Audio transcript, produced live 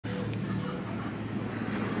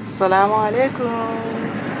Assalamu alaikum.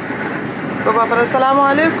 Papa, para assalamu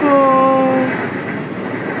alaikum.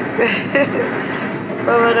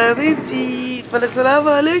 Papa Ramiti, para assalamu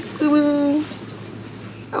alaikum.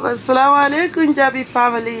 Papa assalamu alaikum, Jabi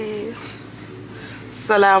family.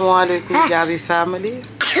 Assalamu alaikum, Jabi family.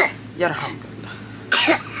 Yarhamdulillah.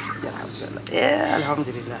 Yarhamdulillah. Yeah,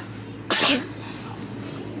 alhamdulillah.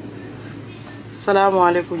 Assalamu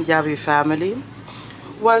alaikum, Jabi family.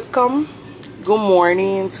 Welcome. Good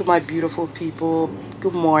morning to my beautiful people.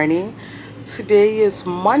 Good morning. Today is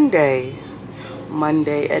Monday,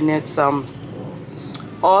 and it's all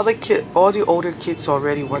the older kids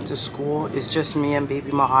already went to school. It's just me and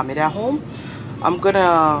baby Muhammad at home. I'm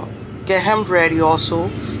gonna get him ready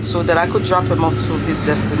also so that I could drop him off to his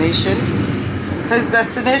destination. His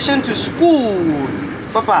destination to school.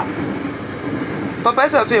 Papa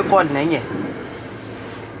is a very cold name.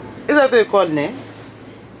 It's a very cold name.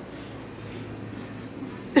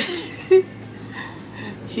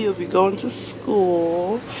 He'll be going to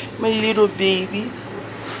school, my little baby.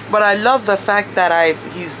 But I love the fact that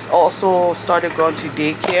he's also started going to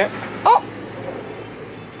daycare. Oh,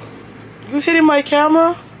 you hitting my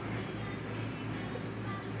camera?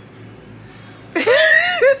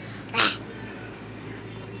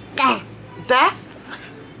 That?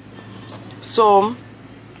 So,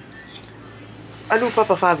 I do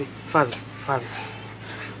Papa Fabi.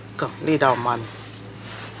 Come, lay down, mommy.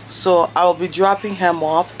 So I'll be dropping him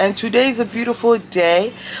off, and today is a beautiful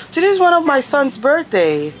day. Today is one of my son's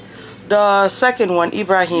birthday, the second one,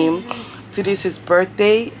 Ibrahime. Today's his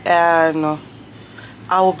birthday, and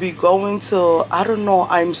I will be going to, I don't know,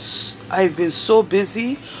 I've been so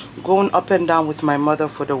busy going up and down with my mother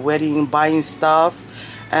for the wedding, buying stuff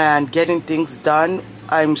and getting things done.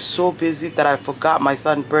 I'm so busy that I forgot my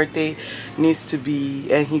son's birthday needs to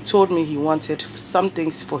be, and he told me he wanted some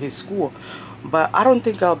things for his school. But I don't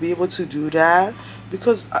think I'll be able to do that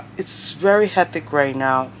because it's very hectic right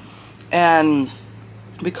now. And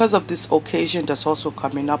because of this occasion that's also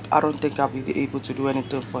coming up, I don't think I'll be able to do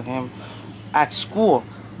anything for him at school.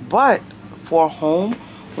 But for home,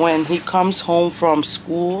 when he comes home from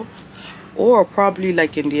school, or probably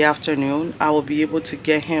like in the afternoon, I will be able to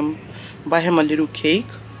buy him a little cake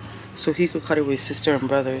so he could cut it with his sister and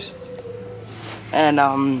brothers.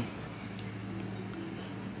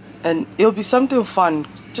 And it'll be something fun,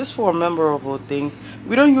 just for a memorable thing.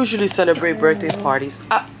 We don't usually celebrate birthday parties.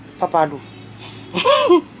 Ah, Papalu.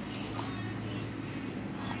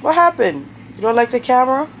 What happened? You don't like the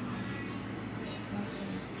camera?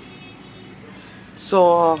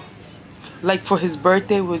 So, like for his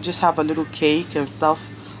birthday, we'll just have a little cake and stuff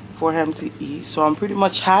for him to eat. So I'm pretty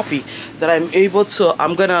much happy that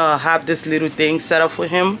I'm gonna have this little thing set up for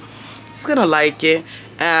him. He's gonna like it.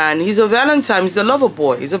 And he's a Valentine, he's a lover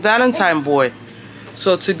boy, he's a Valentine boy.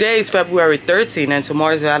 So today is February 13th and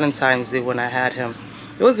tomorrow is Valentine's Day when I had him.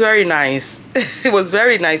 It was very nice. It was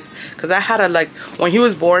very nice because I had when he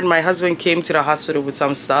was born, my husband came to the hospital with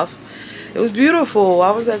some stuff. It was beautiful.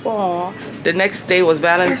 I was like, oh. The next day was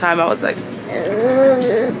Valentine. I was like,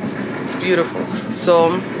 it's beautiful.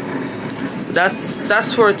 So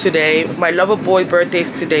that's for today. My lover boy birthday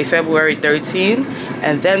is today, February 13th,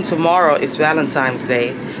 and then tomorrow is Valentine's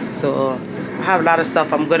Day. So I have a lot of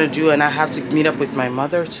stuff I'm gonna do, and I have to meet up with my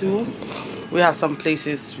mother too. We have some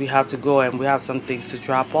places we have to go, and we have some things to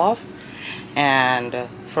drop off, and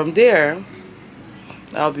from there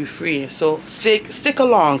I'll be free. So stick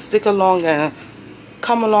along and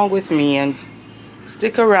come along with me and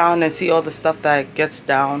stick around and see all the stuff that gets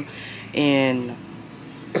down in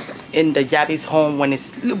the Jabi's home when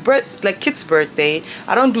it's like kid's birthday.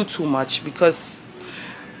 I don't do too much because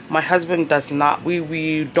my husband does not.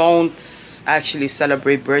 We don't actually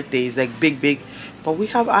celebrate birthdays like big, but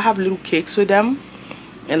I have little cakes with them,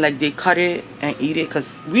 and like they cut it and eat it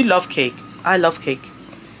because we love cake. I love cake.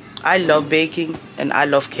 I love baking and I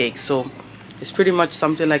love cake. So it's pretty much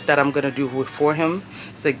something like that I'm gonna do for him.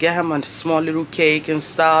 So get him a small little cake and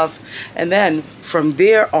stuff, and then from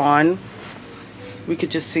there on, we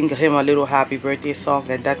could just sing him a little happy birthday song,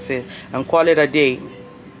 and that's it, and call it a day.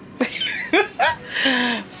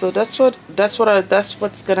 So that's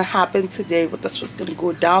what's gonna happen today. That's what's gonna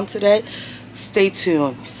go down today. Stay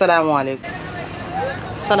tuned. Assalamu alaikum.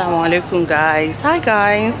 Assalamu alaikum, guys. Hi,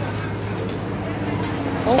 guys.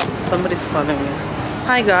 Oh, somebody's calling me.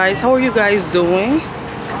 Hi, guys. How are you guys doing?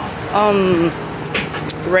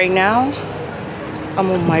 Right now,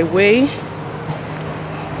 I'm on my way.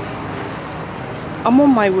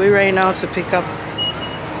 Right now to pick up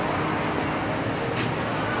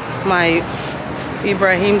my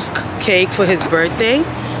Ibrahime's cake for his birthday,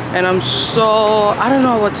 and I don't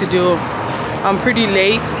know what to do. I'm pretty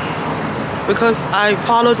late because I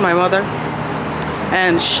followed my mother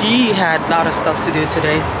and she had a lot of stuff to do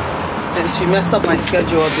today and she messed up my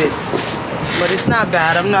schedule a bit, but it's not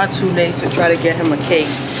bad. I'm not too late to try to get him a cake.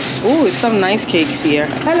 Ooh, it's some nice cakes here.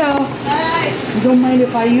 Hello. Hi. You don't mind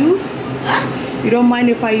if I use? Huh? You don't mind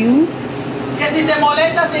if I use? Que si te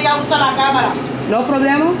molesta si ya usa la cámara. No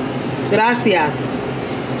problema. Gracias.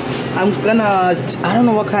 I don't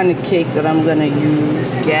know what kind of cake that I'm gonna use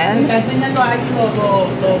again.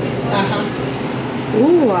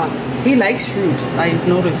 Ooh, he likes fruits. I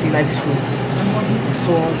noticed he likes fruits.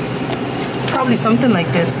 So, probably something like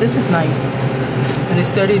this. This is nice. And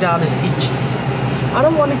it's $30 each. I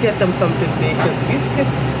don't want to get them something big because these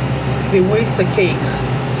kids, they waste the cake.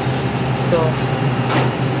 So,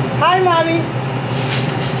 hi, mommy.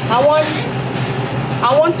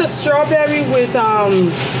 I want the strawberry with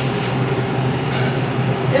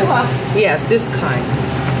yes, this kind.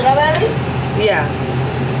 Strawberry? Yes.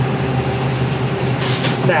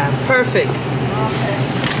 That perfect.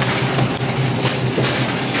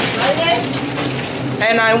 Okay.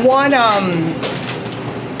 And I want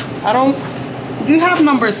do you have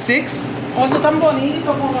number 6? Oso tan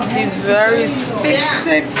bonito con los He's very big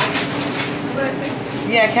 6.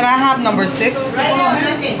 Yeah, can I have number 6?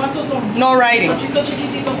 ¿Cuántos son? No writing. Chiquito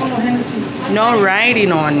chiquitito con los Genesis. No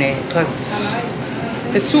writing on it because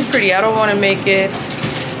it's too pretty. I don't want to make it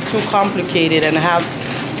too complicated and have.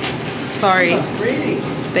 Sorry. Pretty.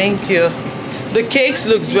 Thank you. The cakes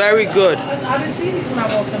look very good. I didn't see these when I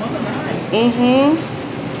walked in. Those are nice.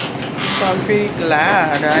 So I'm pretty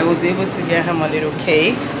glad I was able to get him a little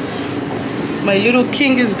cake. My little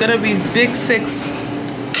king is gonna be big 6.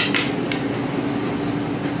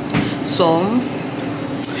 So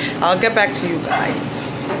I'll get back to you guys.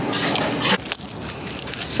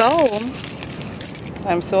 So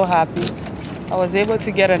I'm so happy. I was able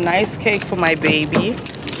to get a nice cake for my baby,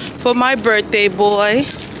 for my birthday boy,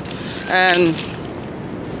 and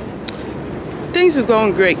things are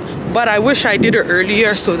going great. But I wish I did it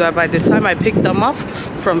earlier so that by the time I picked them up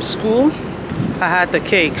from school, I had the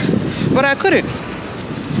cake. But I couldn't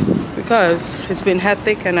because it's been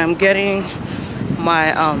hectic and I'm getting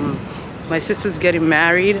my sister's getting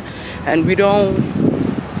married and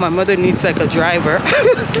my mother needs like a driver,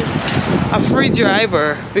 a free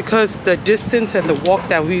driver, because the distance and the walk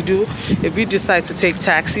that we do, if we decide to take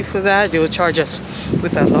taxi for that, they will charge us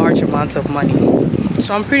with a large amount of money.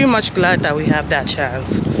 So I'm pretty much glad that we have that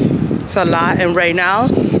chance. It's a lot, and right now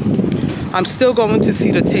I'm still going to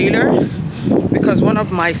see the tailor because one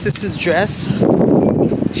of my sister's dress,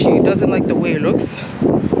 she doesn't like the way it looks.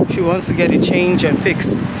 She wants to get it changed and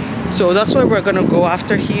fixed. So that's why we're gonna go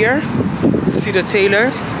after here to see the tailor,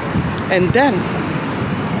 and then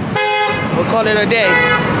we'll call it a day.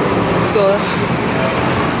 So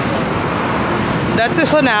that's it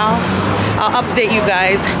for now. I'll update you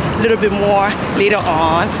guys a little bit more later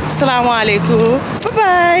on. Assalamu alaikum. Bye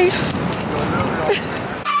bye.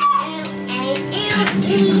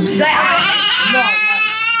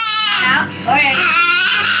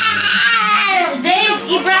 Today is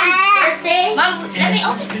Ibrahime's birthday. Mom, let me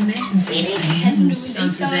open it.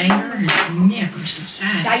 Senses anger is never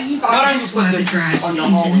subside. That's why the dry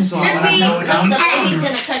season is The baby's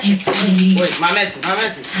gonna touch it. Wait, my message. Yo,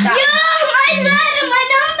 my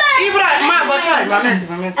number. Ibrahime, my message.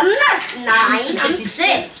 I'm not 9, I'm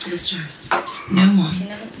 6. To the stars. No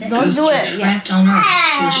one Don't goes do through it yet. trapped on earth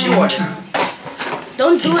to assure returns.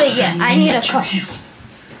 Don't do it yet. I need a cup.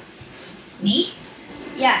 Me?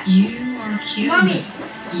 Yeah. You are cute. Mommy,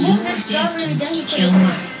 You move are this strawberry destined down to to kill the-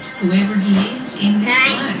 light, whoever he is in this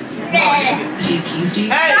life. If you do,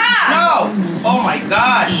 Hey, no! Oh my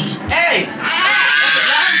God! Hey!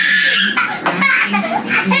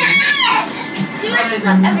 He messes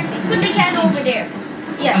up everything. Put the candle over there.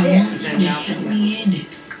 Yeah, I there. want you to help me end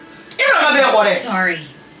it. You don't know about it. Sorry.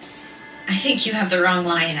 I think you have the wrong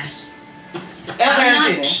lioness. That's I'm how I'm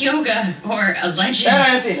not feeling. Kyoga or a legend. That's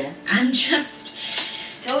how I'm feeling. I'm just...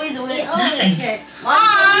 Joey do it. Nothing.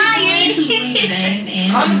 Mommy, To believe that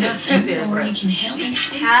and Come do sit there, nothing, or bro. you can help me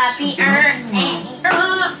fix Happy your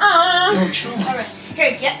Alright, choice.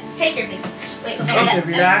 here, take your baby. Wait, Okay,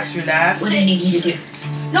 relax. What do you need me to do?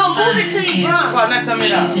 No, move it to your Oh, mom. not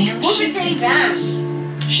coming out. She's in Move it to your mom.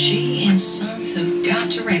 She and Sons have got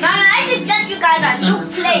to Mama, reconcile. I just got you guys a Some new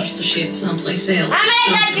approach plate. to shift someplace else. Mama, I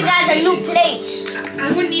got you guys a new plate.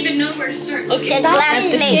 I wouldn't even know where to start looking. It's a glass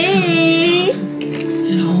plate.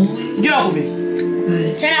 And always. Get off of me.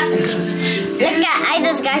 But Turn off the TV. Look at, I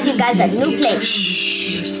just got you guys a new plate. your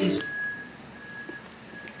sister.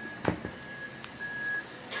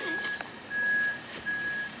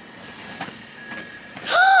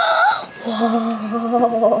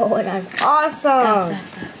 Whoa, that's awesome. Stop.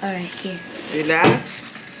 All right, here. Relax.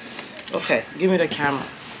 Okay, give me the camera.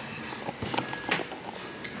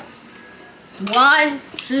 1,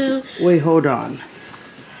 2. Wait, hold on.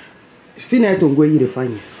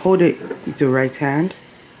 Hold it with your right hand.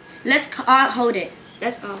 Let's all hold it.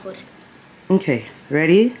 Let's all hold it. Okay,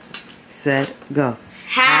 ready, set, go.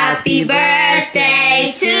 Happy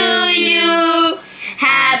birthday to you.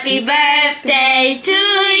 Happy birthday to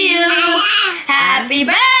you. Happy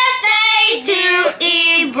birthday to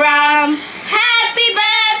Ibrahime. Happy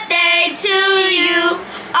birthday to you.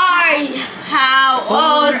 How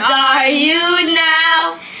old are you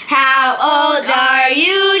now? How old are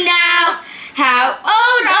you now? How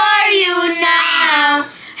old are you now?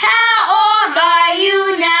 How old are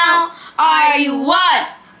you now? Are you 1?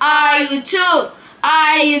 Are you 2?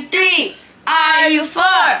 Are you 3? Are you 4?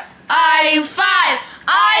 Are you 5?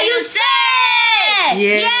 Are you 6?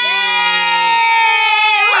 Yeah.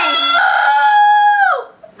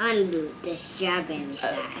 Undo the strawberry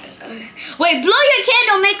side. Wait, blow your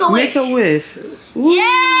candle, make a wish. Make a wish.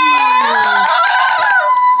 Yeah!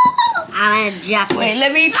 I'm gonna drop this. Wait,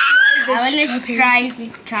 let me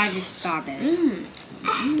try this strawberry.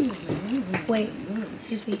 Wait,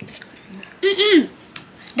 just wait.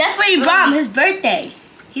 That's for Ibrahime, his birthday.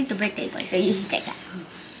 He's the birthday boy, so you can take that.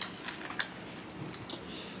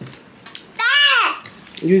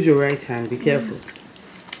 Use your right hand, be careful.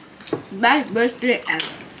 Best birthday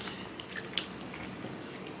ever.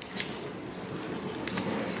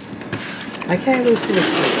 I can't even see the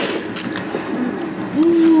cake.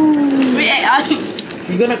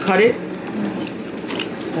 You gonna cut it?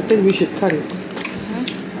 I think we should cut it.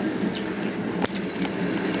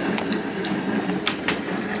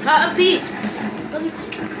 Cut a piece.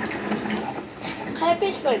 Cut a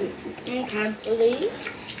piece for me. Okay. Please.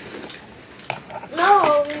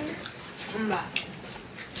 No.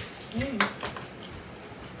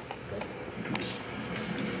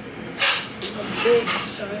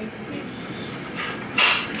 Sorry.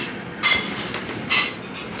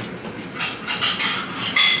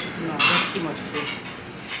 No, that's too much cake.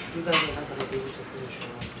 You guys are not gonna be able to finish it.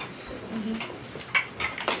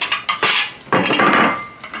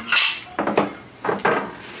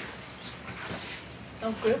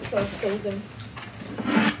 I'm good for frozen.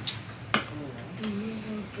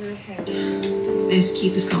 Let's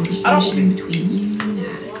keep this conversation between you and I.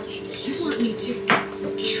 You want me to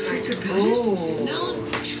trigger goddess? No,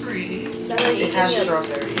 trick. It has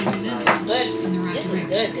strawberry. In the right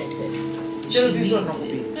direction.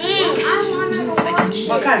 I wanna go watch it.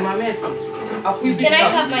 Okay, my mate. Can I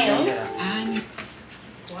have my own? I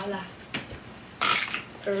Voila.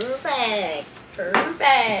 Perfect.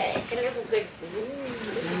 Perfect. Can I have a good?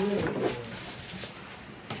 This is good.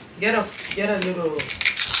 Get a little.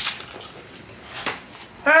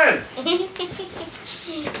 Hey! Forgot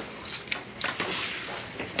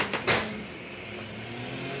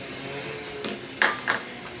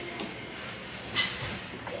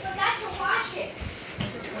to wash it.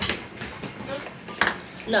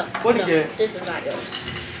 No. What no, again? this is not yours.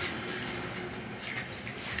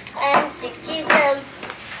 I'm 6 years old.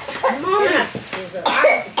 You're not 6 years old.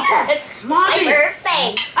 I'm 6 years old. Mommy, My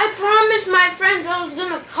birthday. I promised my friends I was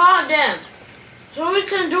gonna call them so we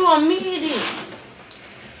can do a meeting.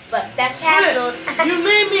 But that's canceled. You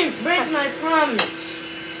made me break my promise.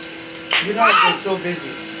 You know I've been so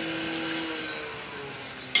busy.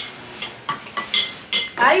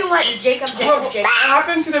 Why you want Jacob? What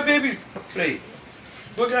happened to the baby plate?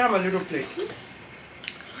 Go get him a little plate.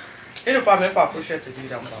 They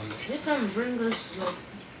can bring us like.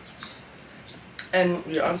 And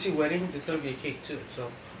your auntie wedding, there's gonna be a cake too,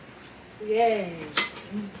 so. Yay.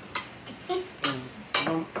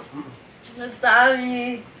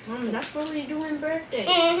 Sorry. Mom, that's what we do in birthday.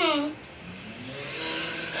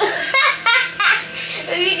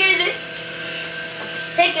 You get it?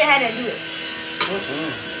 Take your hand and do it.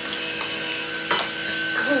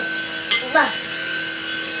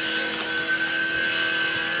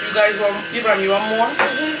 You guys want, Ibrahime, you want more? Wait,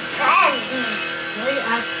 I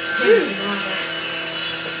can't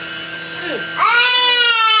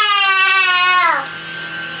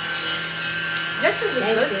This is a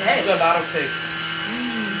good There's cake. a lot of cake.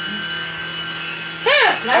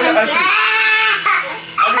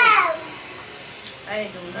 I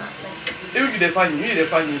do not like it. You need to find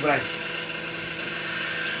Ibrahime.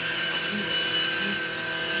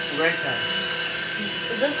 Right hand.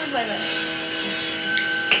 This is my best.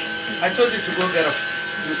 I told you to go get a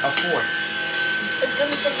fork. It's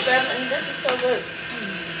gonna take forever, and this is so good.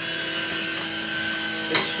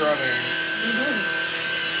 It's strawberry.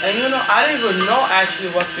 And you know, I didn't even know actually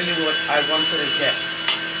what filling what I wanted to get.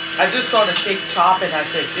 I just saw the cake chop and I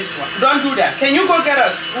said, this one. Don't do that. Can you go get a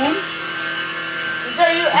spoon? So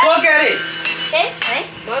you Go get it. okay? Hey,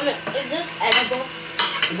 Mom, is this edible?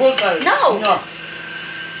 Go get it. No. No.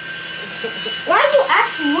 Why are you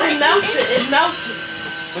asking what it melted? It melted.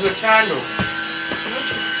 With a candle.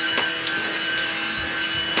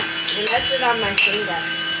 It melted on my finger.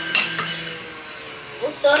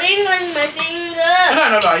 Putting on my finger.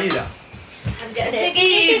 No, Aida. I'm gonna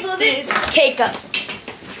eat this cake up.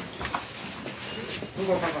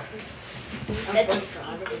 Go, Papa. Let's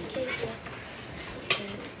eat this cake up.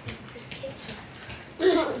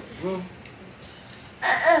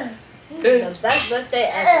 The best birthday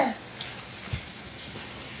ever.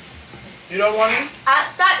 You don't want it? I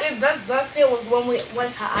thought your best birthday was when we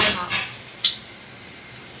went to IHOP.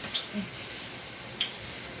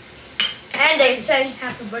 And they sang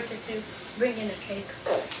happy birthday to bring in a cake.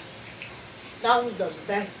 That was the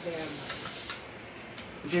best day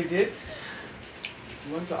ever. You did?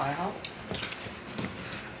 You went to IHOP?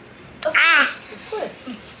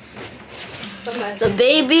 The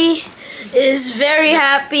baby is very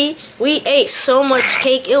happy. We ate so much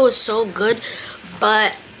cake. It was so good.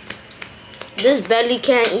 But this belly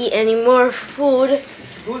can't eat any more food.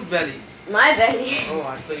 Whose belly? My belly. Oh,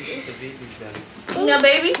 I thought it was the baby's belly. The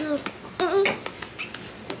baby?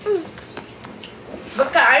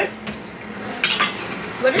 Because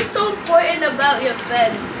what is so important about your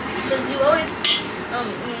friends? Because you always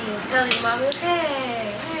tell your mom,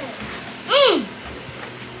 hey.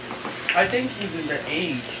 I think he's in the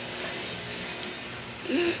age.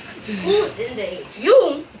 Who's in the age?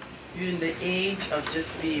 You? You're in the age of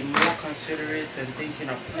just being more considerate and thinking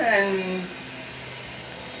of friends.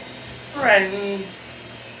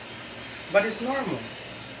 But it's normal.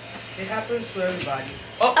 It happens to everybody.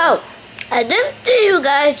 Oh, I didn't see you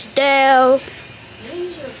guys down.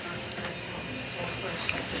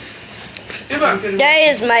 Today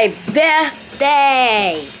is my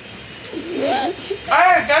birthday.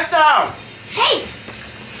 Hey, get down! Hey!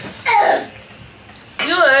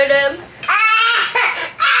 You heard him.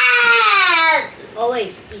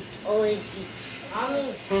 Always eats.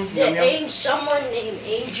 Mommy, someone named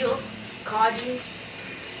Angel called you?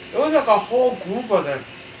 It was like a whole group of them.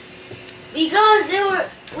 Because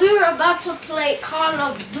we were about to play Call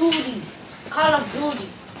of Duty.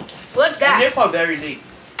 What's And that? they called very late.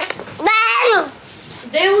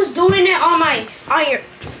 They was doing it on your.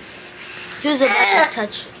 He was about to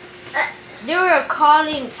touch. They were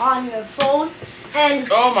calling on your phone, and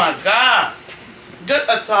Oh my God! Get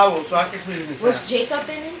a towel so I can clean this was out. Jacob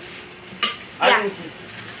in it? I Yeah. didn't see.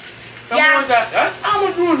 Someone that's how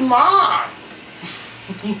I'm doing mine.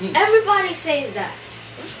 Everybody says that.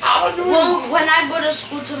 I'm doing Well, when I go to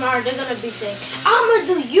school tomorrow, they're gonna be saying, "I'm gonna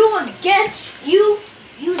do you again. You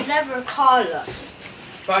never call us."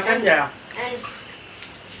 fucking yeah. And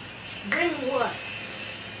bring what?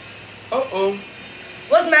 Uh-oh.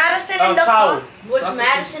 Was Madison in the towel. car? Was That's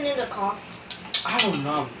Madison in the car? I don't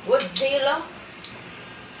know. Was Dayla?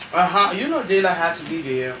 You know Dayla had to be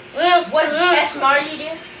there. Was Esmarty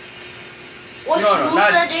there? Was No,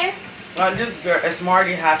 Musa not- there? This girl,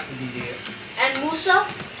 Esmarty has to be there. And Musa?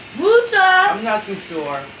 Musa! I'm not too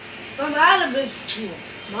sure. From Alabama school.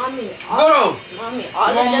 Mommy, Go! all You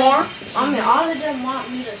of want them. more? Mommy, all of them want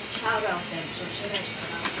me to shout out them. So should I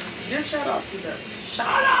shout out them? Just shout out to them.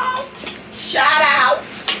 Shout out! Shout out!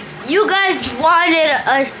 You guys wanted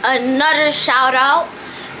another shout out,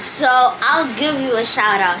 so I'll give you a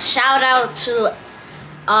shout out. Shout out to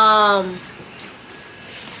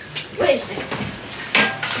wait a second.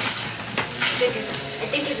 I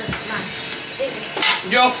think it's a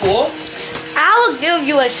nine. You're full? I will give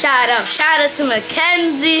you a shout out. Shout out to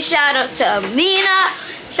Mackenzie. Shout out to Amina.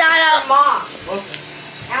 Shout out Mom.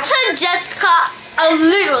 Okay. To Jessica. A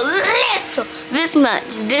little. This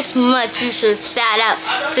much you should shout out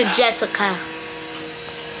to Jessica.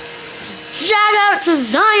 Shout out to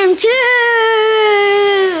Zion too.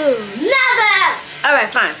 Never. All right,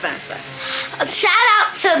 fine. Shout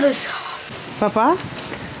out to this. Papa?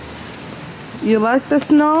 You like the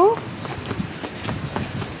snow?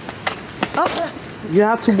 Oh, you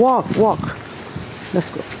have to walk. Let's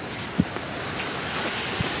go.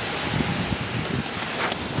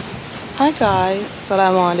 Hi guys,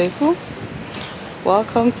 Assalamu alaikum.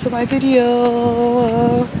 Welcome to my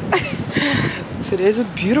video. Today's a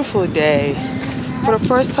beautiful day. For the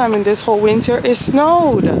first time in this whole winter, it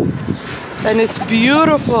snowed. And it's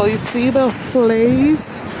beautiful. You see the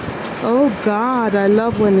place? Oh God, I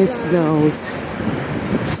love when it snows.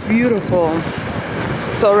 It's beautiful.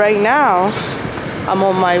 So right now, I'm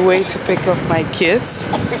on my way to pick up my kids.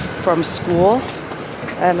 from school,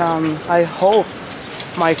 and I hope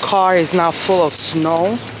my car is not full of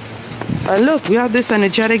snow. And look, we have this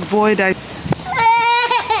energetic boy that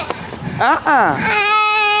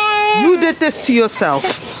you did this to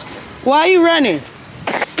yourself. Why are you running?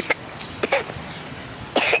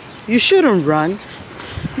 You shouldn't run.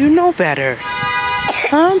 You know better.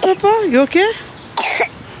 Huh, Papa? You okay?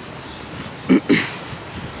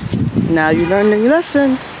 Now you learn the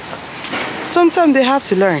lesson. Sometimes they have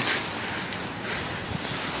to learn.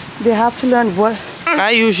 They have to learn what.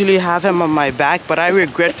 I usually have him on my back, but I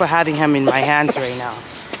regret for having him in my hands right now.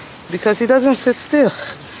 Because he doesn't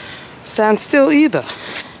stand still either.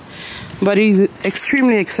 But he's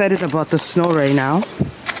extremely excited about the snow right now.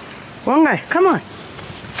 One guy, come on.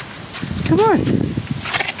 Come on.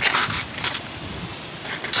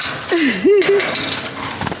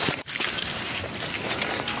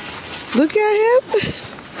 Look at him.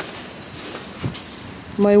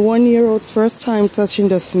 My 1-year-old's first time touching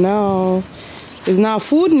the snow. It's not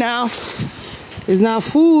food now. It's not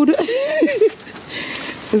food.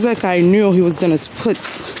 It's like I knew he was gonna put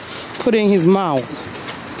in his mouth.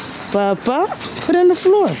 Papa, put it on the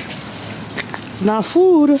floor. It's not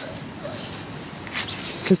food.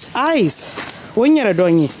 It's ice. When you're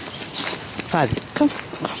doing it, Fabi, come.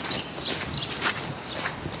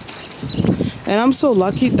 And I'm so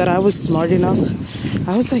lucky that I was smart enough.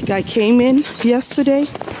 I was like, I came in yesterday.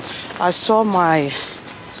 I saw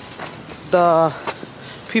the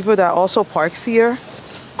people that also parks here,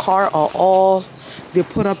 car are all, they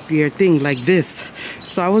put up their thing like this.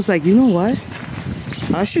 So I was like, you know what?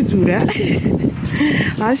 I should do that.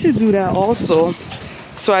 I should do that also.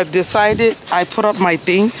 So I've decided, I put up my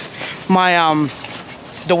thing,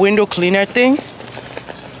 the window cleaner thing.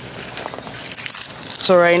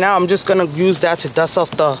 So right now I'm just gonna use that to dust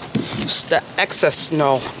off the excess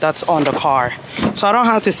snow that's on the car. So I don't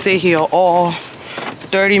have to stay here all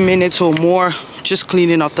 30 minutes or more just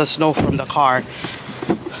cleaning up the snow from the car.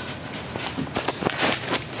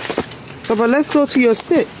 So, but let's go to your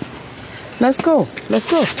sit. Let's go. Let's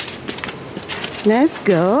go. Let's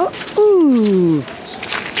go. Ooh.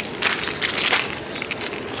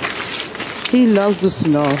 He loves the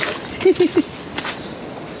snow.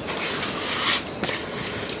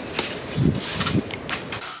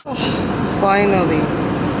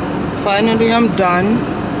 Finally I'm done.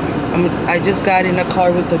 I just got in the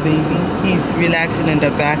car with the baby. He's relaxing in the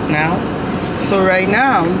back now. So right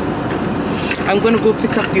now I'm gonna go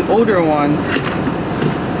pick up the older ones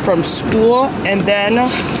from school and then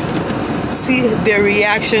see their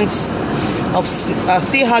reactions of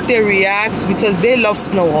see how they react, because they love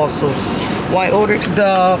snow also.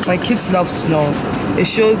 My kids love snow. It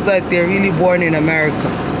shows that they're really born in America.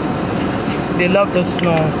 They love the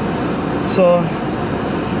snow. So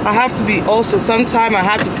I have to be also, sometimes I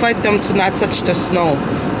have to fight them to not touch the snow.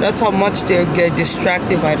 That's how much they get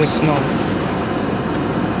distracted by the snow.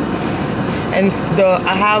 And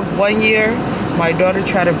I have 1 year, my daughter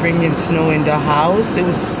tried to bring in snow in the house. It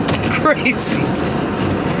was crazy.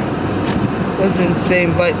 It was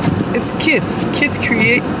insane, but it's kids. Kids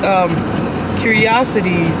create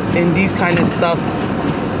curiosities in these kind of stuff.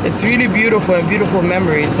 It's really beautiful and beautiful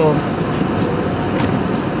memories. So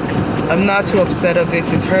I'm not too upset of it.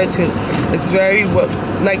 It's very,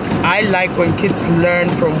 like, I like when kids learn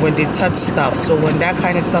from when they touch stuff. So when that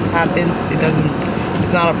kind of stuff happens,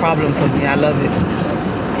 it's not a problem for me. I love it.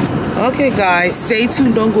 Okay guys, stay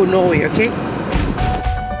tuned, don't go nowhere, okay?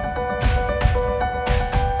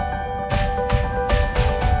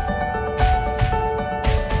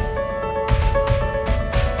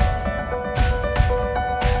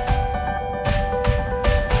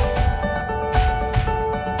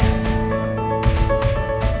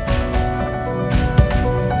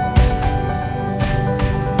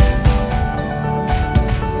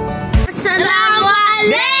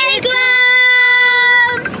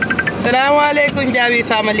 Assalamu alaikum, Jabi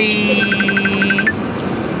family.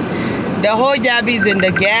 The whole Jabi is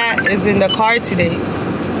in the car today.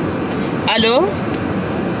 Hello?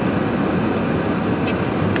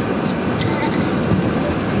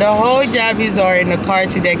 The whole Jabis are in the car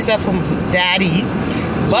today except for Daddy.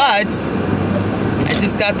 But I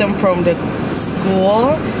just got them from the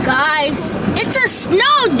school. Guys, it's a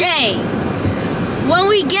snow day. When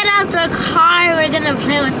we get out the car, we're gonna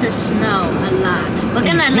play with the snow a lot. We're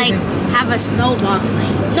gonna like have a snowball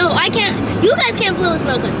fight. No, I can't. You guys can't play with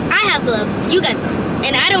snow because I have gloves. You guys don't.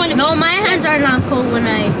 And I don't want to. No, my hands are not cold when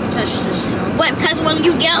I touch the snow. What? Because when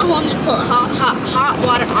you get home, you put hot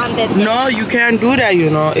water on them. No, you can't do that, you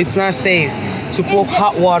know. It's not safe to put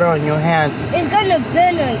hot water on your hands. It's gonna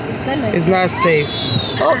burn. It's not safe.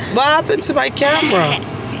 Oh, what happened to my camera?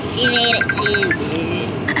 She made it too.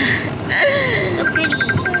 So pretty.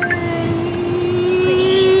 So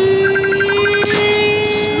pretty.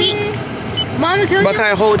 Sweet. Mommy, can But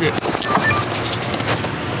I hold it.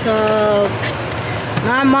 So,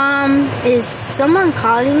 my mom, is someone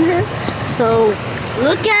calling her? So,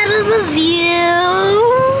 look at the view.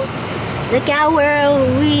 Look at where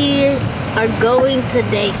we are going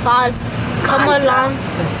today. Come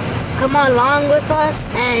along with us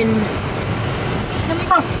and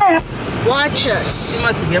watch us.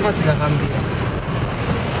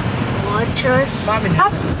 Watch us.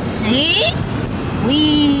 See?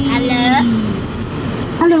 Hello.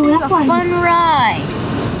 This is a fun ride.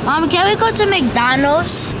 Mom, can we go to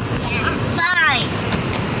McDonald's? Fine.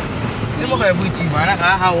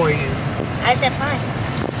 How are you? I said fine.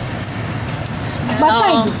 So,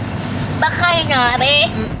 Bakay na, be.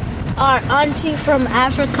 our auntie from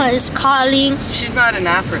Africa is calling. She's not in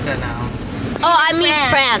Africa now. Oh, I mean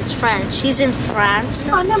France. She's in France.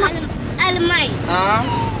 Alamay.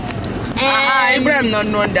 And Ibrahime no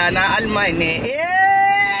na Almane.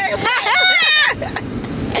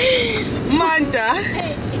 Manta.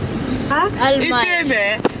 Almay.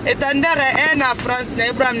 Ifebe etandara na France na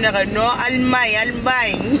Ibrahime na no Almay.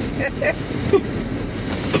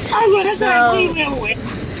 So,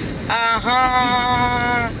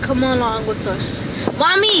 come along with us.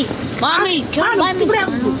 Mommy, can we buy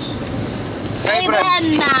McDonald's?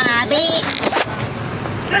 Ibrahime na, be.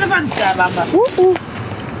 Can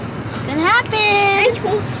happen.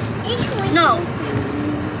 No.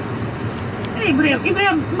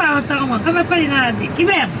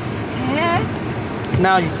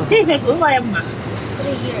 Now you go. Put it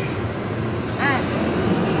here.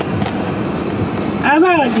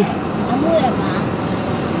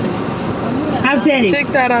 Take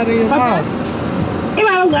that out of your mouth.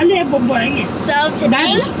 So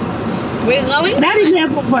today, we're going to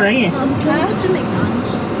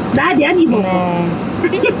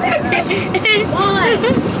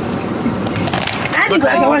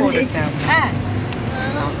McDonald's.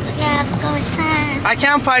 I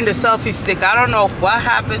can't find the selfie stick. I don't know what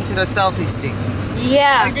happened to the selfie stick.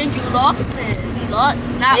 Yeah. I think you lost it.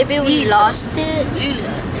 Maybe we lost it.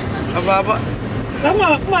 Ababa.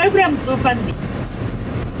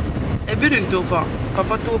 Ebirin tofa.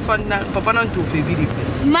 Papa tofa na papa nan tofa ebiri.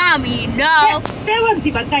 Mommy, no.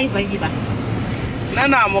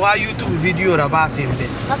 Nana mo ga YouTube video ra ba filmbe.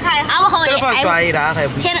 Okay, I'll hold it.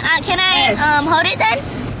 Can I hold it then?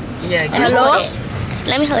 Yeah, Hello?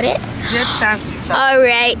 Let me hold it. Get chance to chat.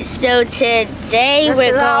 Alright, so today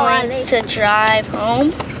we're going to drive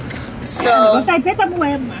home. So, of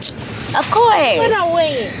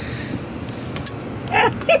course,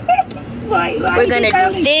 we're gonna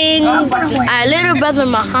do things. Our little brother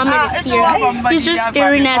Muhammad is here. He's just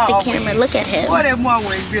staring at the camera. Look at him.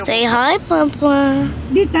 Say hi, Papa.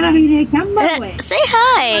 Say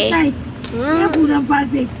hi.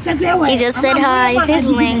 He just said hi in his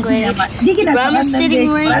language. Grandma's sitting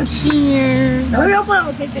right here.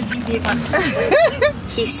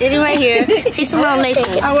 He's sitting right here. She's Assalamu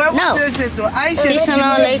alaikum. No. She's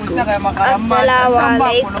Assalamu alaikum. Assalamu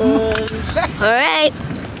alaikum.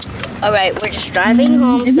 Alright, we're just driving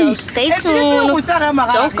home, so stay tuned.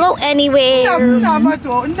 Don't go anywhere.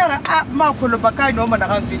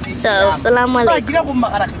 So, Assalamu alaikum.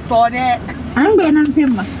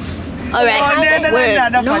 Alright,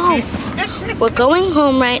 we're going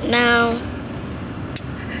home right now.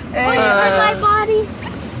 My body.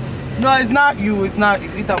 No, it's not you. It's not you.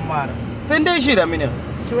 It don't matter.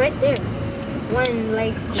 It's right there. One,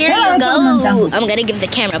 like, Here you go. I'm gonna give the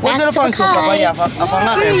camera back to the car.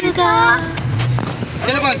 Here you go.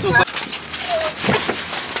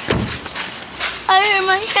 I hurt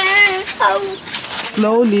my hand.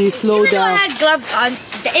 Slowly, slow I down. had gloves on.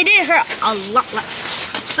 It didn't hurt a lot.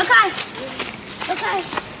 Okay.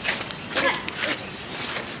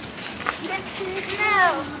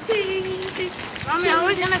 Mommy, I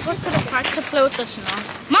was gonna go to the park to play with the snow.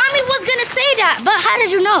 Mommy was gonna say that, but how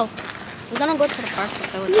did you know? We're gonna go to the park to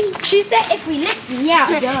play with the snow. She said if we lift him,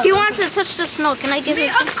 yeah. He wants to touch the snow. Can I give him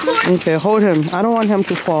some snow? Okay, hold him. I don't want him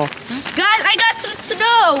to fall. Guys, I got some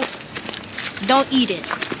snow. Don't eat it.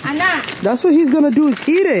 I'm not. That's what he's gonna do, is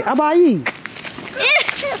eat it. Abai.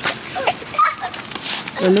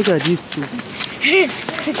 And look at these two.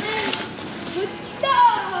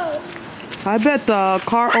 I bet the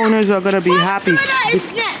car owners are gonna be happy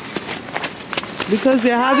Next. because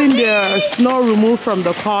they're having their snow removed from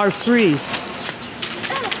the car free.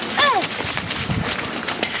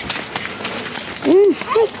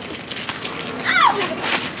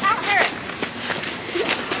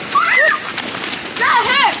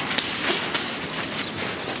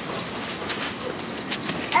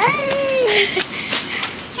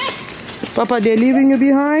 Papa, they're leaving you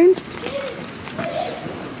behind?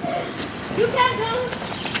 You can't go.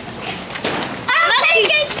 I'm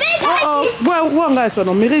taking big ice. Well, one guy said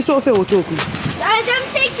no. Me so fe otoku. I'm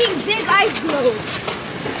taking big ice globes.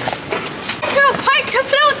 To a park to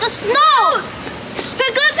play with the snow.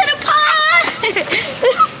 We're going to the park.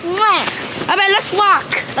 I mean, let's walk.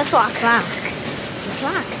 Let's walk. Let's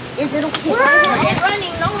walk. Is it okay?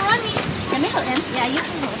 Running. No running. Let me hold him. Yeah, you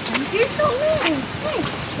can hold him. You're so mean.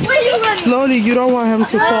 Where are you running? Slowly, you don't want him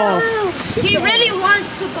to fall. He really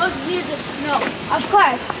wants to go near the snow. Of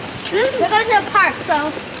course. We're going to the park,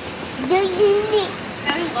 so. Can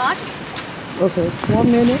we walk? Okay,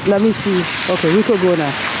 1 minute. Let me see. Okay, we could go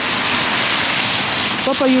now.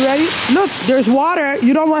 Papa, you ready? Look, there's water.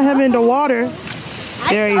 You don't want him in the water.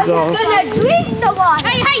 There you go. I'm going to drink the water.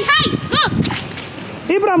 Hey, look.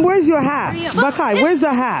 Ibrahim, where's your hat? Bakai, where's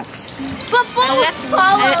the hats?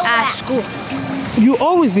 At school. You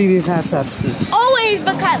always leave your hats at school. Always,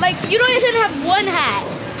 because like you don't even have one hat.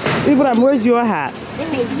 Ibrahim, where's your hat?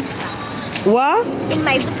 What? In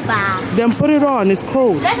my book bag. Then put it on. It's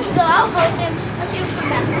cold. Let's go. I'll hold him. Let's see if come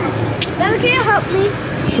back. Then can you help me?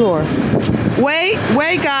 Sure.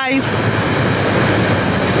 Wait, guys.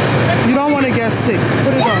 You don't want to get sick.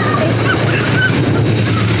 Put it on.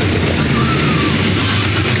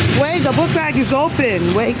 Wait, the book bag is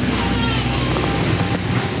open. Wait.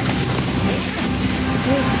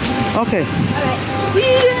 Okay. Alright.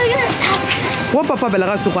 What Papa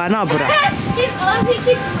Belaga Sukana, bro? Keep on, he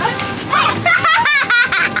keeps on.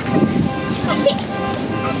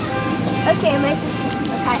 Okay, my sister.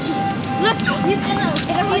 Okay. Look, he's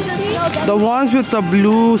gonna. The ones with the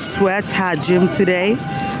blue sweats had gym today,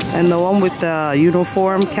 and the one with the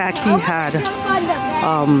uniform khaki had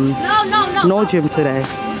no gym today.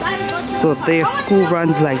 So their school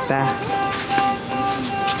runs like that.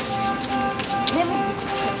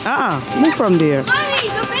 Move from there. Mommy,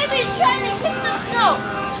 the baby's trying to kick the snow.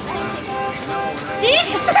 See?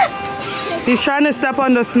 He's trying to step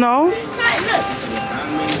on the snow. He's trying, look.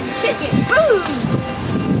 Kick it. Boom.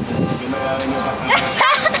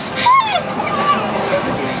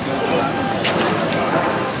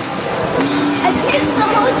 I kicked the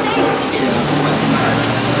whole thing.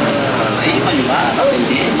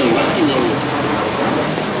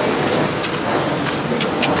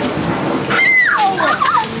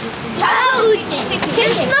 Ouch!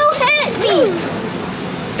 His snow hit me!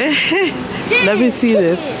 Let me see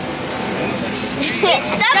this. He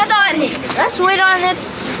stepped on it! Let's wait on it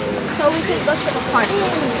so we can go to the park.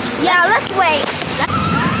 Yeah, let's wait.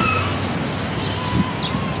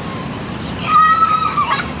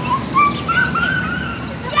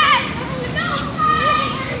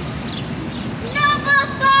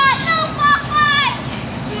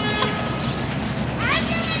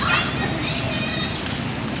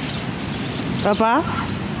 Papa?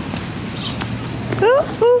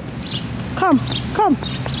 Come.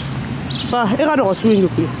 Ik ga nog swing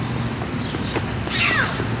op je.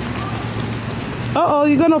 Uh-oh,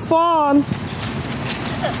 you're gonna fall.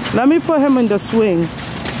 Let me put him in the swing.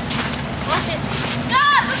 Watch it.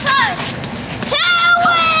 Stop!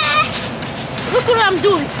 Look what I'm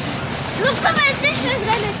doing. Look what my sister's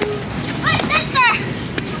gonna do. My sister!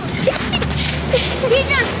 He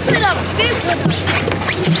just put a big one.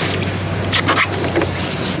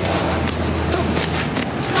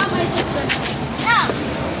 Not my sister. No.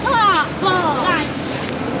 God.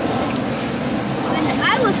 When I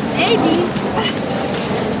was a baby.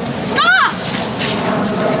 Stop!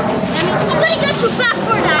 I'm gonna get you back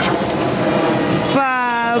for that.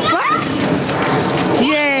 Papa?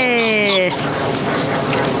 Yeah!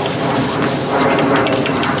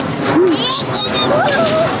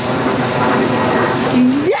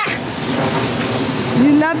 Yeah!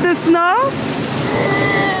 You love the snow?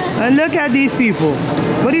 And look at these people.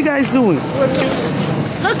 What are you guys doing?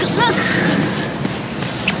 Look.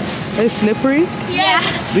 It's slippery? Yeah.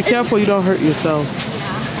 Be careful you don't hurt yourself.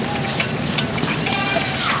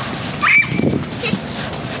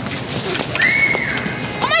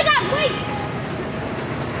 Oh my God, wait.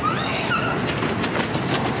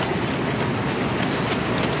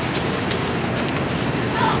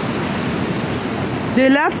 They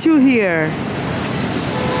left you here.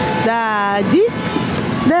 Daddy?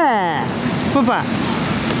 There. Papa.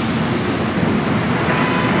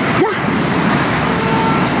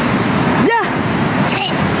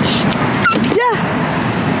 Yeah.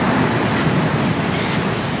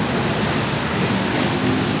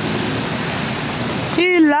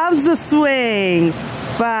 He loves the swing.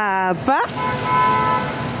 Papa.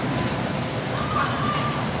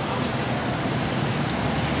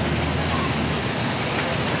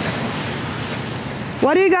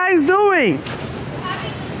 What are you guys doing?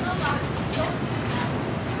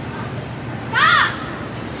 Stop!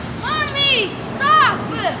 Mommy, stop!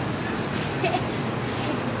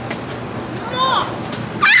 Small.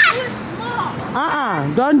 You're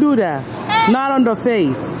small. Don't do that. Not on the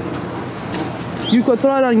face. You could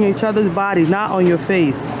throw it on each other's body, not on your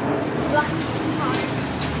face.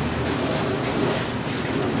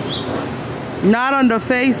 Not on the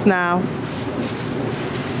face now.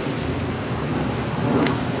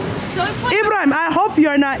 Ibrahime, I hope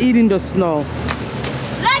you're not eating the snow.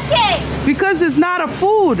 Lucky! Because it's not a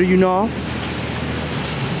food, you know.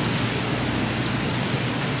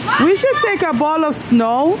 We should take a ball of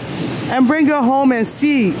snow and bring it home and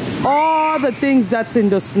see all the things that's in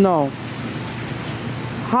the snow.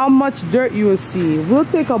 How much dirt you will see. We'll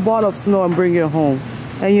take a ball of snow and bring it home,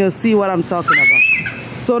 and you'll see what I'm talking about.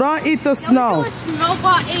 So don't eat the snow. Can we do a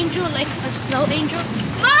snowball angel, like a snow angel?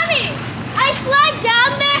 Mommy, I slid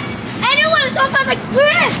down there and it was almost like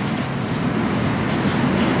this.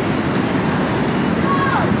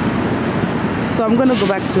 So I'm gonna go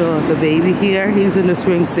back to the baby here. He's in the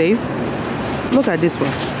swing safe. Look at this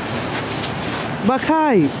one.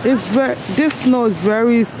 Bakai, this snow is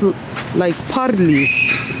very like puddly.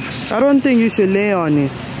 I don't think you should lay on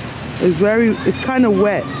it. It's kind of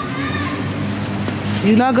wet.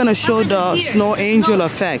 You're not gonna show the snow angel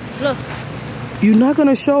effect. Look. You're not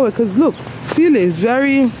gonna show it because look, feel it.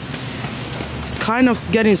 It's kind of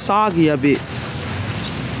getting soggy a bit.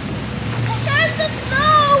 There's the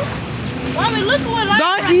snow. Mommy, look what I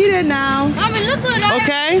Don't eat it now. Mommy, look what I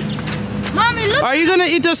Okay? Mommy, look. Are you gonna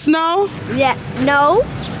eat the snow? Yeah. No.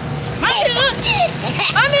 Mommy, look.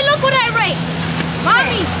 Mommy, look what I write.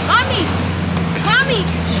 Mommy.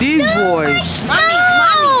 These boys. Mommy.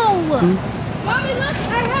 Mommy, look.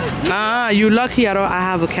 I have. You lucky I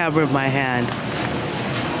have a camera in my hand.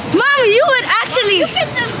 Mommy, you would actually. You can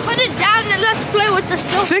just put it down and let's play with the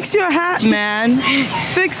snow. Fix your hat, man.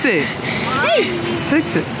 Fix it. Hey.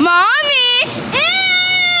 Fix it. Mommy.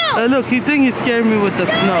 Ew. Look, you think you scared me with the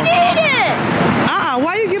snow. Eat it.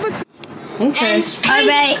 Why you give it to... Okay. And spring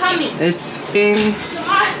is coming.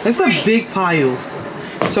 It's a big pile.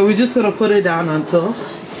 So we're just gonna put it down until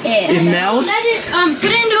it melts. Put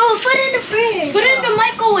it in the fridge. Put it in the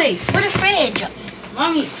microwave. Put it in the fridge.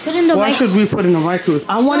 Mommy, put it in the Why microwave. should we put it in the microwave?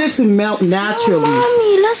 I want it to melt naturally.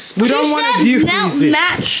 Mommy, let's. We don't want to defreeze it.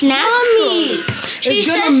 Mommy, It's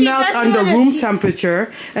gonna melt under room temperature,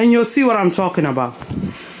 and you'll see what I'm talking about.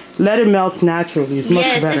 Let it melt naturally. It's much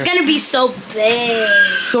better. It's gonna be so big.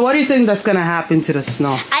 So what do you think that's gonna happen to the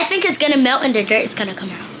snow? I think it's gonna melt and the dirt is gonna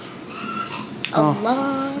come out.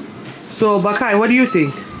 Allah. So Bakai, what do you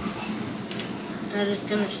think? That is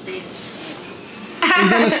gonna stay the same. It's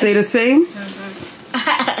gonna stay the same?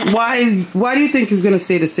 Why do you think it's gonna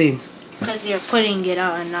stay the same? Because you're putting it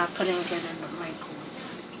out and not putting it in the microwave.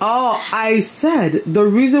 Oh, I said the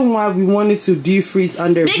reason why we wanted to defreeze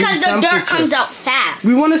under room Because the temperature. dirt comes out fast.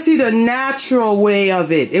 We want to see the natural way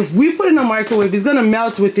of it. If we put it in the microwave, it's gonna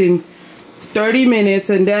melt within 30 minutes,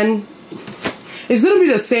 and then it's gonna be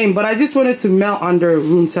the same. But I just want it to melt under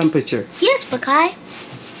room temperature. Yes, Bakai.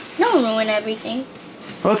 Don't ruin everything.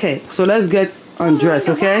 Okay, so let's get undressed,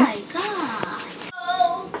 okay? Oh my God.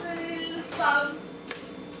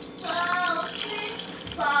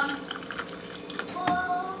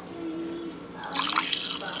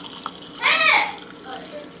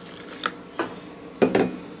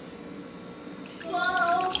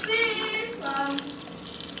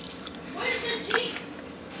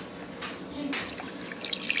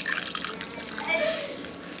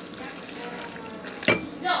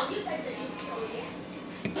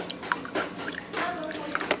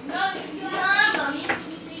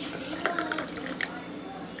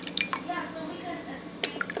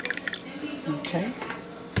 Okay.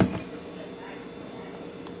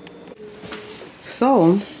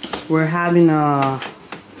 So, we're having a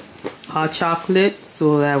hot chocolate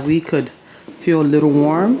so that we could feel a little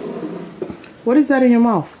warm. What is that in your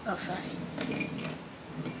mouth? Oh, sorry.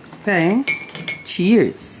 Okay.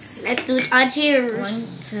 Cheers. Let's do it.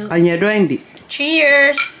 Cheers. 1, 2. And you're doing it.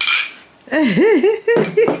 Cheers. I'm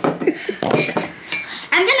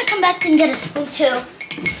gonna come back and get a spoon too.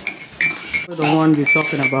 The one we're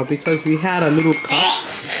talking about, because we had a little cup.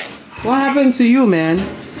 What happened to you, man?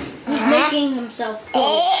 He's making himself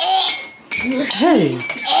cold. Hey.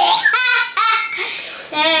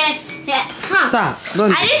 Stop.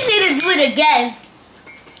 Don't. I didn't say to do it again.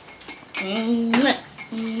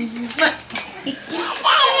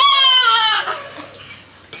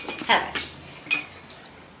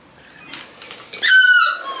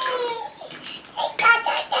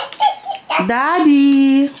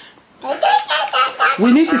 Daddy.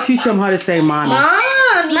 We need to teach him how to say mommy.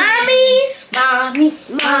 Mommy. Mommy.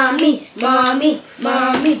 Mommy. Mommy.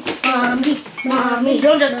 Mommy. Mommy. Mommy.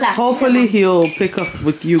 Don't just clap. Hopefully he'll pick up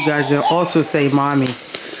with you guys and also say mommy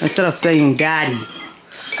instead of saying daddy.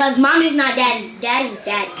 Cause mommy's not daddy. Daddy's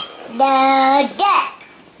daddy.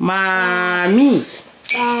 Mommy.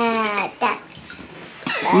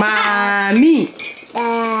 Mommy.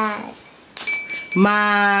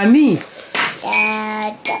 Mommy.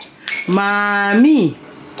 Mommy.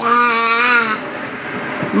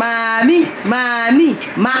 Mommy. Mommy.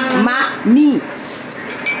 Mommy.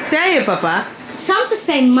 Say it, Papa. Tell him to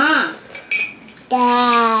say mom.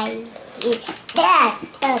 All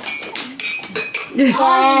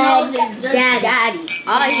he knows is just daddy.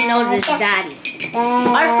 All he knows is daddy.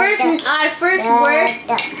 Our first word.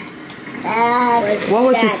 What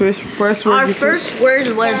was his first word? Our first word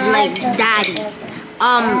was like daddy.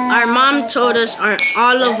 Our mom told us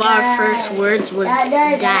all of our first words was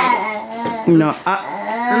daddy. No,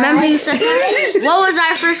 Remember you said that? What was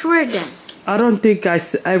our first word then? I don't think I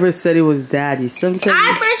ever said it was daddy. Sometimes.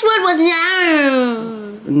 Our first word was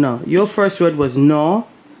no. No, your first word was no.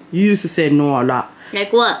 You used to say no a lot.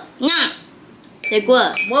 Like what? Nah. Like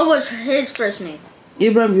what? What was his first name?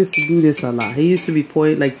 Ibrahime used to do this a lot. He used to be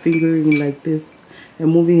fingering like this and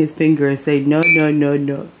moving his finger and say no, no, no,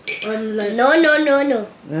 no.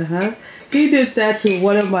 No. He did that to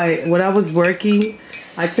when I was working.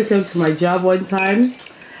 I took him to my job one time,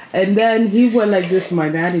 and then he went like this to my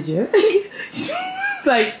manager. She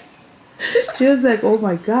was like, oh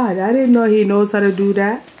my God, I didn't know he knows how to do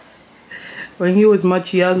that. When he was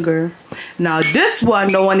much younger. Now this one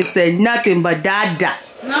don't want to say nothing but dada.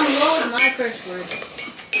 Mommy, what was my first word?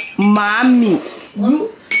 Mommy.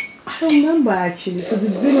 I don't remember actually, because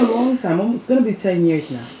it's been a long time. It's gonna be 10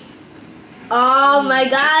 years now. Oh my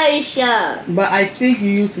gosh. But I think you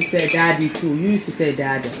used to say daddy too. You used to say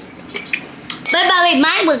dada. But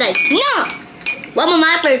mine was like no. What was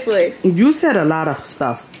my first word? You said a lot of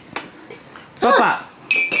stuff. Papa.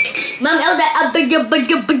 Mom, that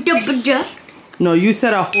No, you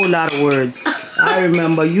said a whole lot of words. I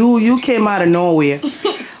remember. You came out of nowhere.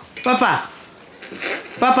 Papa.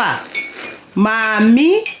 Papa.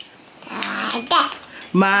 Mommy.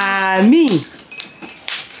 Mommy.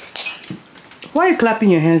 Why are you clapping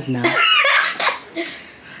your hands now?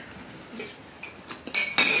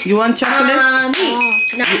 You want chocolate? Mommy,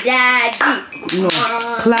 not daddy. No.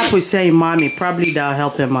 Clap with saying mommy. Probably that'll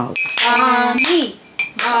help him out. Mommy,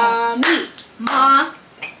 mommy, mommy,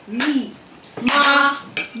 mommy,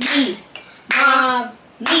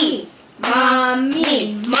 mommy,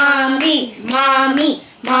 mommy, mommy, mommy,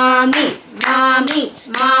 mommy,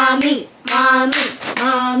 mommy, mommy,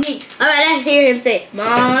 mommy. All right, let's hear him say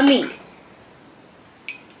mommy.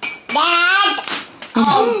 Dad.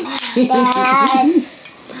 Dad.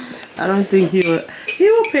 I don't think he will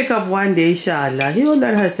pick up one day, inshallah. He will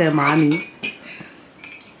let her say mommy.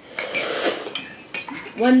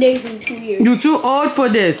 One day in 2 years. You're too old for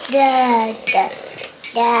this. Dad. Dad.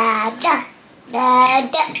 Dad. Dad.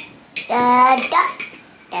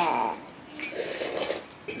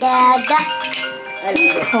 Dad.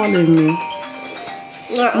 He's calling me.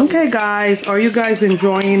 Okay, guys. Are you guys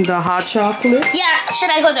enjoying the hot chocolate? Yeah. Should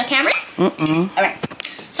I hold the camera? All right.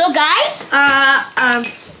 So, guys,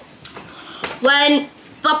 when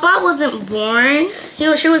Papa wasn't born,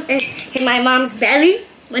 she was in my mom's belly.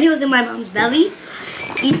 When he was in my mom's belly,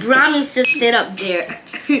 Ibrahime used to sit up there.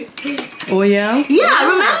 Oh, yeah? Yeah,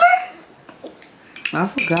 remember? I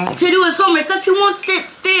forgot. To do his homework because he won't sit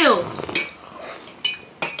still.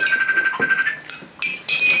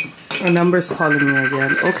 A number's calling me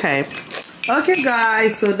again. Okay. Okay,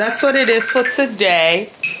 guys. So that's what it is for today.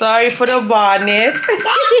 Sorry for the bonnet.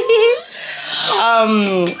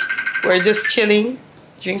 We're just chilling,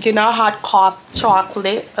 drinking our hot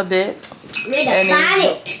chocolate a bit.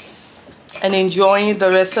 And enjoying the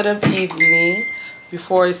rest of the evening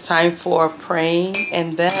before it's time for praying,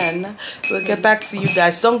 and then we'll get back to you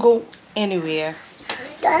guys. Don't go anywhere.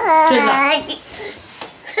 Hey.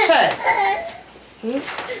 You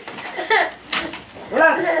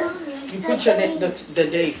put your the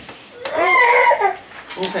dates.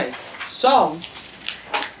 Okay, so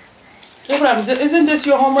Ibrahime, isn't this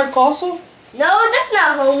your homework also? No, that's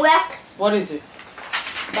not homework. What is it?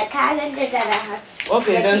 The calendar that I have.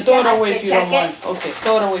 Okay, then throw it away if you don't want it. Okay,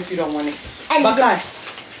 throw it away if you don't want it. Bakay.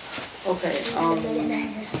 Okay,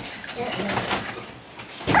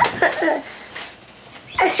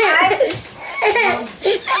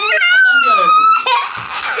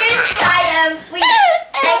 Since I am free,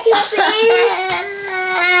 I can see.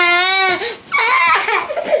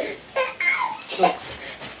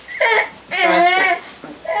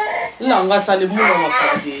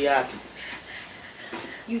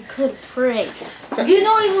 You could pray. You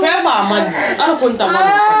know even.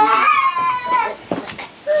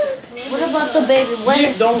 What about the baby?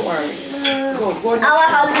 Don't worry. Go.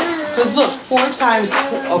 Because look, 4 times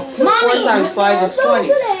 5 is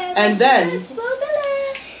 20. And then,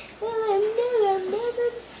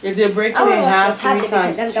 if they break it in half 3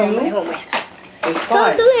 times 2, it's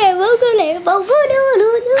 5.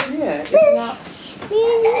 Yeah, it's not.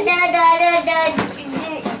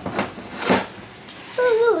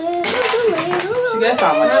 She gets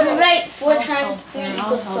how much? Mommy, right? 4 times 3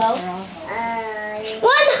 equals 12. 100%.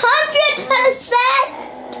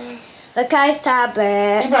 The guy's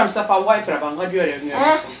tablet. Ibrahime, stop a wipe it up. I'm going to do it.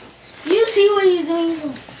 You see what he's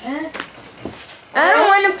doing? I don't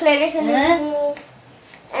want to play this anymore.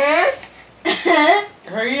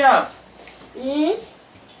 Hurry up. Ew.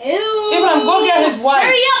 Ibrahime, go get his wife.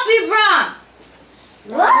 Hurry up, Ibrahime.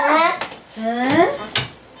 What?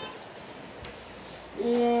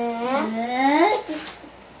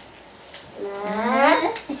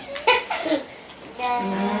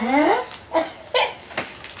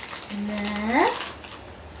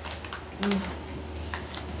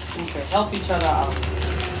 Okay, help each other out.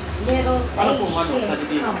 Little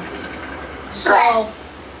So,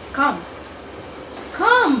 come.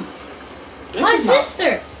 My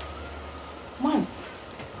sister. Come on.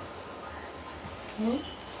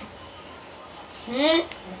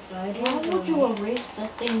 Why would you erase the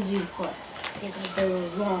things you put? Because they were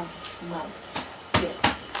wrong. No.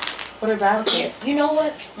 Yes. Put it back. Here, you know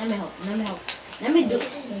what? Let me help. Let me do it.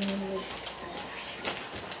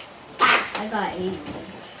 I got 80.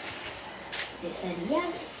 They said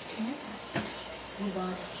yes. We got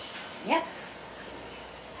it. Yep.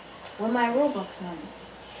 Where my Robux money?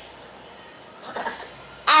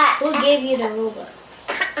 Who gave you the Robux?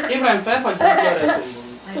 Ibrahime, pay for this.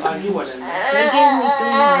 You want it? They gave me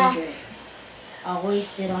 300. I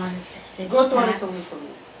wasted on 6 Go to packs.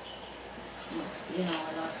 something. You know, a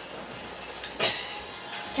lot of stuff.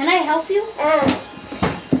 Can I help you?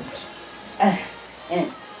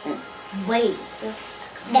 Wait.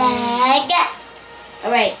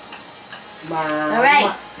 Alright.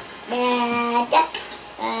 Alright.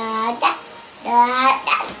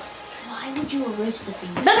 Why would you erase the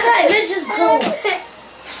thing? Okay, let's just go.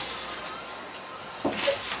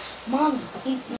 Mom,